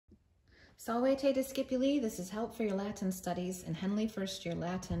Salve discipuli, this is Help for Your Latin Studies in Henle First Year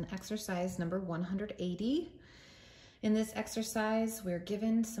Latin, exercise number 180. In this exercise, we're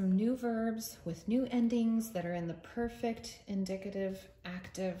given some new verbs with new endings that are in the perfect, indicative,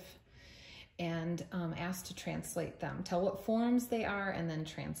 active, and asked to translate them. Tell what forms they are and then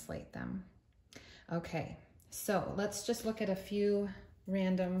translate them. Okay, so let's just look at a few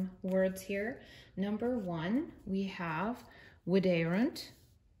random words here. Number one, we have viderunt.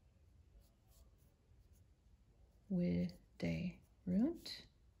 Viderunt.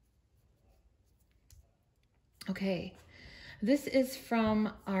 Okay, this is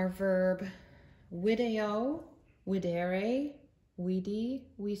from our verb video, videre, vidi,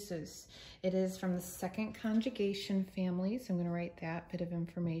 visus. It is from the second conjugation family, so I'm going to write that bit of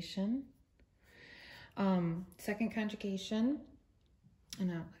information. Second conjugation,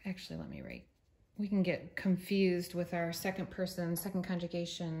 and actually let me write. We can get confused with our second person, second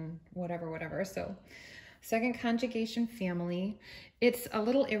conjugation, whatever. So second conjugation family, it's a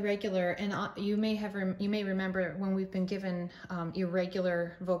little irregular, and you may remember when we've been given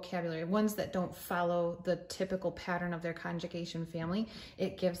irregular vocabulary, ones that don't follow the typical pattern of their conjugation family,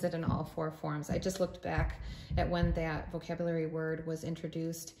 it gives it in all four forms. I just looked back at when that vocabulary word was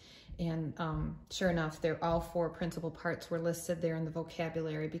introduced, and sure enough, all four principal parts were listed there in the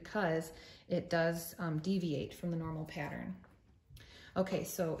vocabulary because it does deviate from the normal pattern. Okay,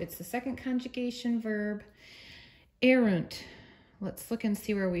 so it's the second conjugation verb, erunt. Let's look and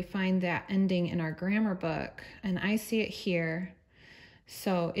see where we find that ending in our grammar book. And I see it here.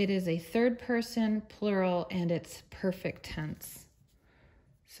 So it is a third person plural and it's perfect tense.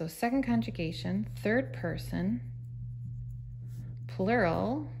 So second conjugation, third person,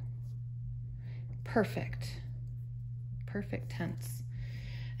 plural, perfect tense.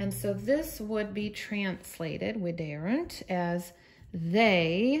 And so this would be translated, viderunt, as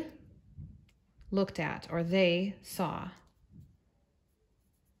they looked at or they saw.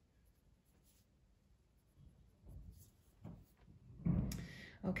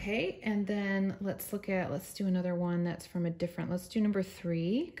 Okay, and then let's do another one that's from a different, let's do number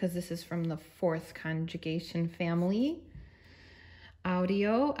 3, because this is from the fourth conjugation family.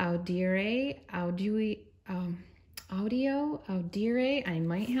 Audio, audire, audio, audire. I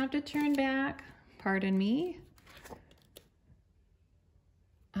might have to turn back, pardon me.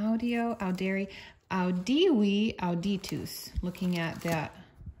 Audio, audere, audivi, auditus, looking at the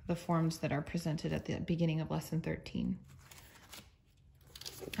forms that are presented at the beginning of lesson 13.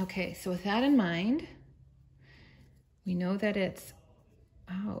 Okay, so with that in mind, we know that it's,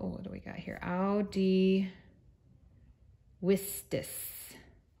 what do we got here? Audivistis.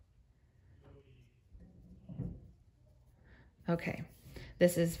 Okay,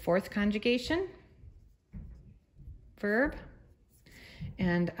 this is fourth conjugation verb.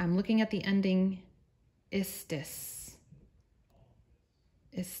 And I'm looking at the ending istis.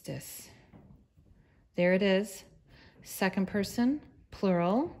 Istis. There it is. Second person,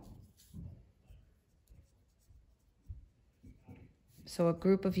 plural. So a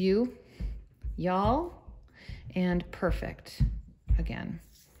group of you, y'all, and perfect again.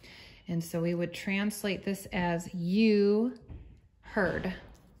 And so we would translate this as you heard,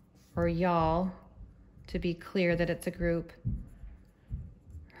 or y'all, to be clear that it's a group.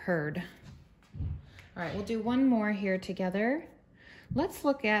 Heard. All right, we'll do one more here together. Let's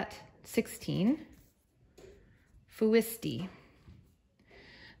look at 16, fuisti.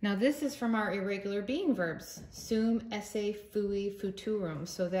 Now this is from our irregular being verbs, sum, esse, fui, futurum.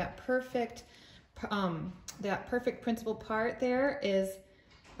 So that perfect principal part there is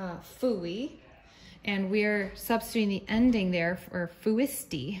fui, and we're substituting the ending there for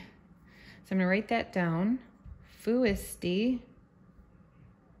fuisti. So I'm gonna write that down, fuisti.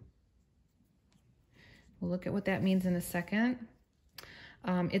 We'll look at what that means in a second.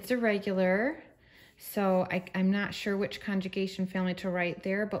 It's irregular, so I'm not sure which conjugation family to write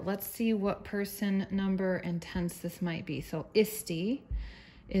there, but let's see what person, number, and tense this might be. So isti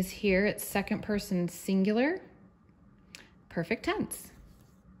is here. It's second person singular, perfect tense.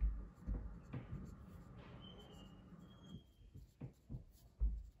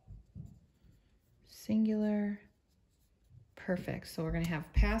 Singular, perfect. So we're going to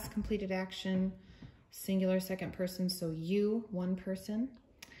have past completed action, singular second person, so you, one person,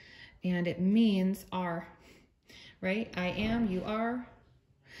 and it means are, right? I am, you are,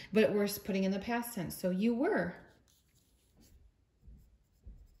 but we're putting in the past tense, so you were.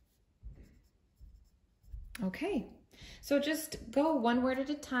 Okay, so just go one word at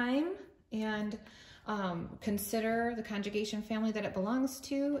a time and consider the conjugation family that it belongs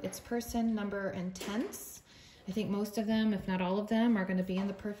to, its person, number, and tense. I think most of them, if not all of them, are going to be in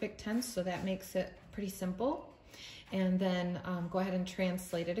the perfect tense, so that makes it pretty simple. And then go ahead and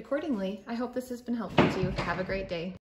translate it accordingly. I hope this has been helpful to you. Have a great day.